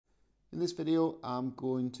In this video, I'm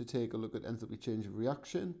going to take a look at enthalpy change of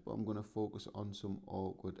reaction, but I'm going to focus on some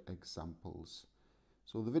awkward examples.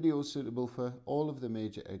 So the video is suitable for all of the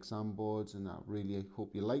major exam boards, and I really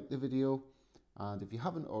hope you like the video. And if you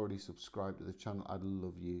haven't already subscribed to the channel, I'd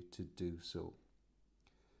love you to do so.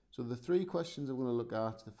 So the three questions I'm going to look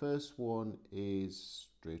at, the first one is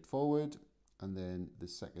straightforward, and then the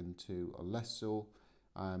second two are less so.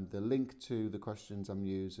 The link to the questions I'm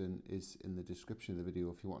using is in the description of the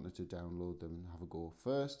video if you wanted to download them and have a go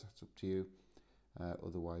first. That's up to you.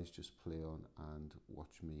 Otherwise, just play on and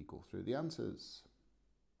watch me go through the answers.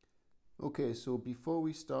 Okay, so before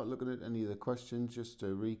we start looking at any of the questions, just to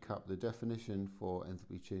recap the definition for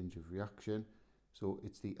enthalpy change of reaction. So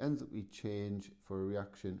it's the enthalpy change for a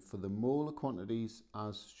reaction for the molar quantities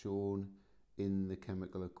as shown in the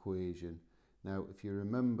chemical equation. Now, if you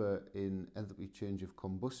remember, in enthalpy change of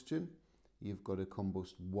combustion, you've got to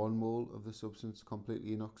combust 1 mole of the substance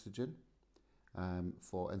completely in oxygen.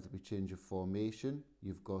 For enthalpy change of formation,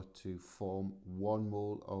 you've got to form 1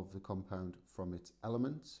 mole of the compound from its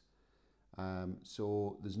elements.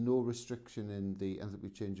 So there's no restriction in the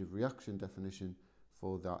enthalpy change of reaction definition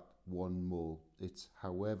for that 1 mole. It's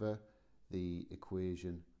however the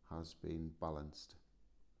equation has been balanced.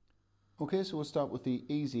 Okay, so we'll start with the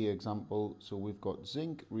easy example. So we've got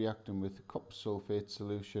zinc reacting with copper sulfate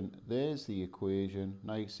solution. There's the equation,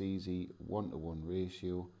 nice easy 1-to-1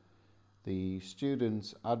 ratio. The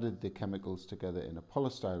students added the chemicals together in a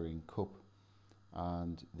polystyrene cup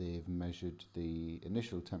and they've measured the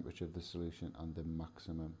initial temperature of the solution and the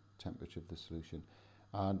maximum temperature of the solution.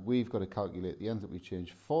 And we've got to calculate the enthalpy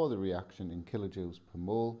change for the reaction in kilojoules per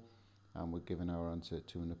mole. And we're given our answer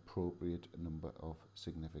to an appropriate number of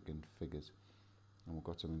significant figures. And we've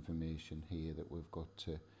got some information here that we've got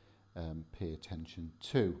to pay attention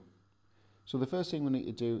to. So the first thing we need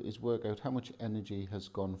to do is work out how much energy has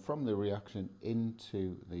gone from the reaction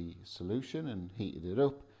into the solution and heated it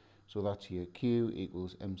up. So that's your Q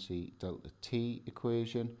equals MC delta T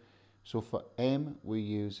equation. So for M, we're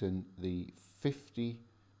using the 50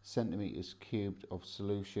 centimeters cubed of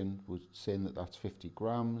solution. We're saying that that's 50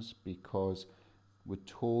 grams because we're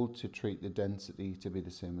told to treat the density to be the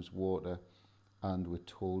same as water, and we're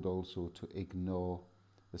told also to ignore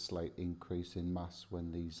the slight increase in mass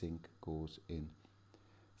when the zinc goes in.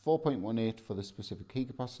 4.18 for the specific heat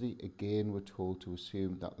capacity. Again, we're told to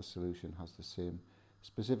assume that the solution has the same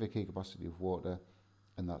specific heat capacity of water,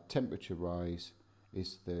 and that temperature rise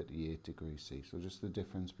is 38 degrees C. So just the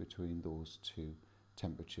difference between those two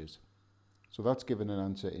temperatures. So that's given an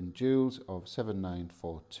answer in joules of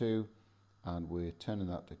 7942, and we're turning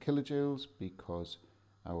that to kilojoules because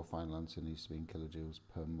our final answer needs to be in kilojoules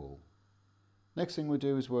per mole. Next thing we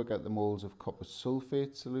do is work out the moles of copper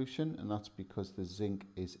sulfate solution, and that's because the zinc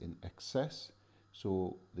is in excess.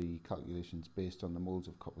 So the calculation is based on the moles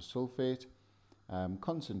of copper sulfate.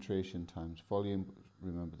 Concentration times volume,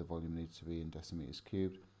 remember the volume needs to be in decimeters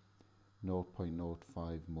cubed,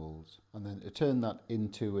 0.05 moles. And then to turn that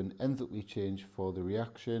into an enthalpy change for the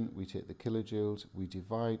reaction, we take the kilojoules, we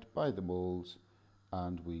divide by the moles,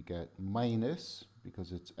 and we get minus,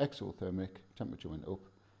 because it's exothermic, temperature went up,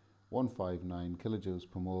 159 kilojoules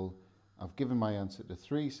per mole. I've given my answer to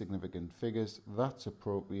 3 significant figures. That's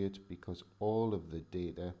appropriate because all of the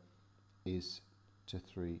data is to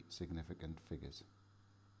 3 significant figures.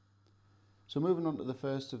 So moving on to the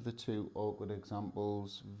first of the two awkward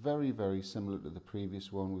examples, very similar to the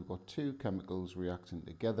previous one. We've got 2 chemicals reacting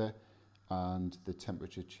together and the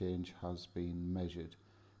temperature change has been measured.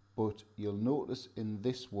 But you'll notice in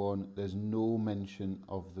this one there's no mention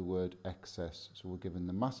of the word excess. So we're given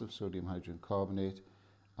the mass of sodium hydrogen carbonate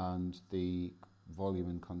and the volume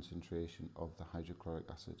and concentration of the hydrochloric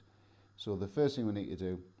acid. So the first thing we need to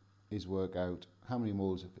do is work out how many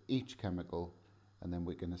moles of each chemical, and then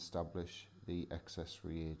we can establish the excess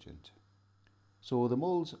reagent. So the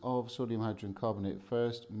moles of sodium hydrogen carbonate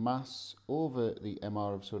first, mass over the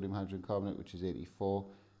MR of sodium hydrogen carbonate, which is 84,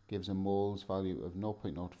 gives a moles value of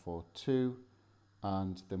 0.042,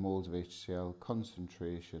 and the moles of HCl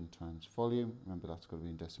concentration times volume, remember that's got to be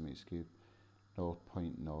in decimeters cubed,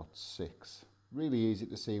 0.06. Really easy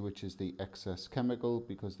to see which is the excess chemical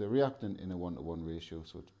because they're reacting in a 1-to-1 ratio,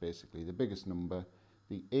 so it's basically the biggest number.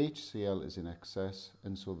 The HCl is in excess,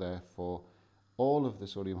 and so therefore all of the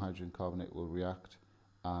sodium hydrogen carbonate will react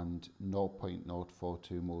and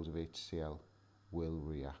 0.042 moles of HCl will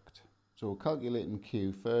react. So calculating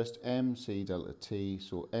Q first, MC delta T,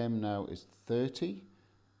 so M now is 30.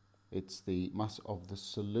 It's the mass of the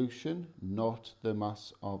solution, not the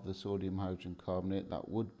mass of the sodium hydrogen carbonate. That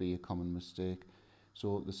would be a common mistake.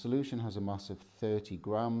 So the solution has a mass of 30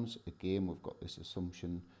 grams. Again, we've got this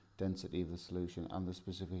assumption density of the solution and the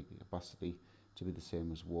specific capacity to be the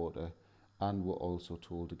same as water. And we're also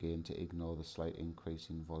told again to ignore the slight increase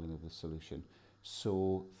in volume of the solution.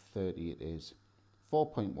 So 30 it is.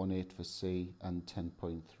 4.18 for C and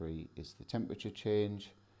 10.3 is the temperature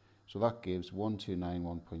change. So that gives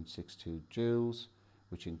 1291.62 joules,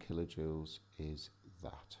 which in kilojoules is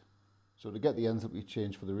that. So to get the enthalpy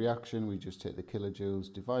change for the reaction, we just take the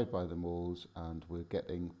kilojoules, divide by the moles, and we're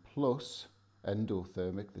getting plus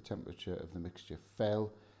endothermic, the temperature of the mixture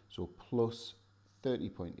fell, so plus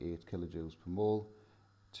 30.8 kilojoules per mole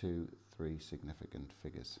to 3 significant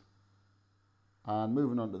figures. And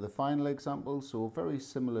moving on to the final example, so very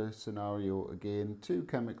similar scenario again, two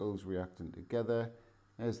chemicals reacting together.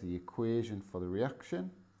 There's the equation for the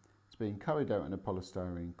reaction. It's being carried out in a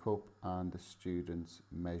polystyrene cup and the students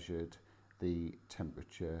measured the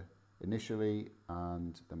temperature initially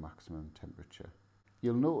and the maximum temperature.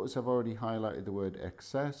 You'll notice I've already highlighted the word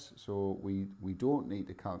excess, so we don't need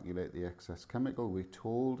to calculate the excess chemical. We're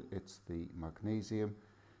told it's the magnesium.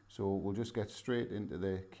 So we'll just get straight into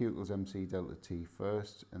the Q equals MC delta T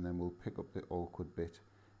first, and then we'll pick up the awkward bit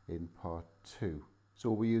in part 2.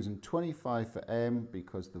 So we're using 25 for M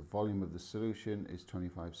because the volume of the solution is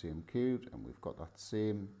 25 cm cubed, and we've got that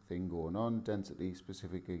same thing going on, density,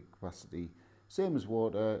 specific capacity, same as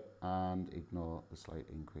water, and ignore the slight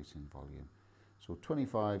increase in volume. So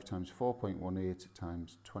 25 times 4.18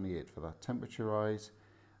 times 28 for that temperature rise,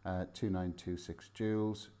 2926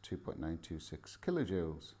 joules, 2.926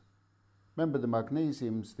 kilojoules. Remember, the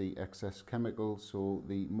magnesium's the excess chemical, so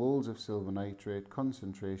the moles of silver nitrate,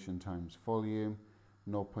 concentration times volume,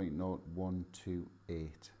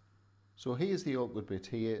 0.0128. So here's the awkward bit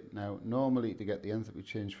here. Now, normally to get the enthalpy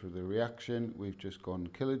change for the reaction, we've just gone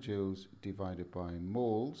kilojoules divided by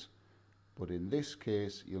moles. But in this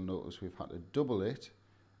case, you'll notice we've had to double it,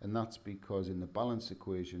 and that's because in the balance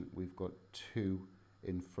equation, we've got 2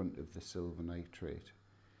 in front of the silver nitrate.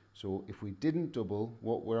 So if we didn't double,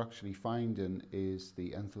 what we're actually finding is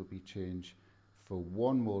the enthalpy change for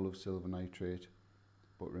 1 mole of silver nitrate.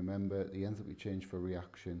 But remember, the enthalpy change for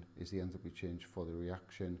reaction is the enthalpy change for the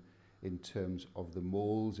reaction in terms of the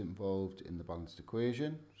moles involved in the balanced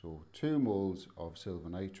equation. So 2 moles of silver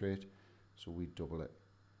nitrate, so we double it.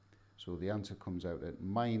 So the answer comes out at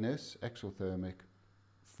minus exothermic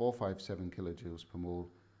 457 kilojoules per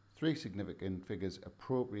mole. 3 significant figures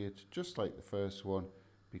appropriate, just like the first one,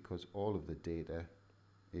 because all of the data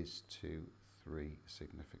is to 3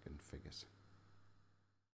 significant figures.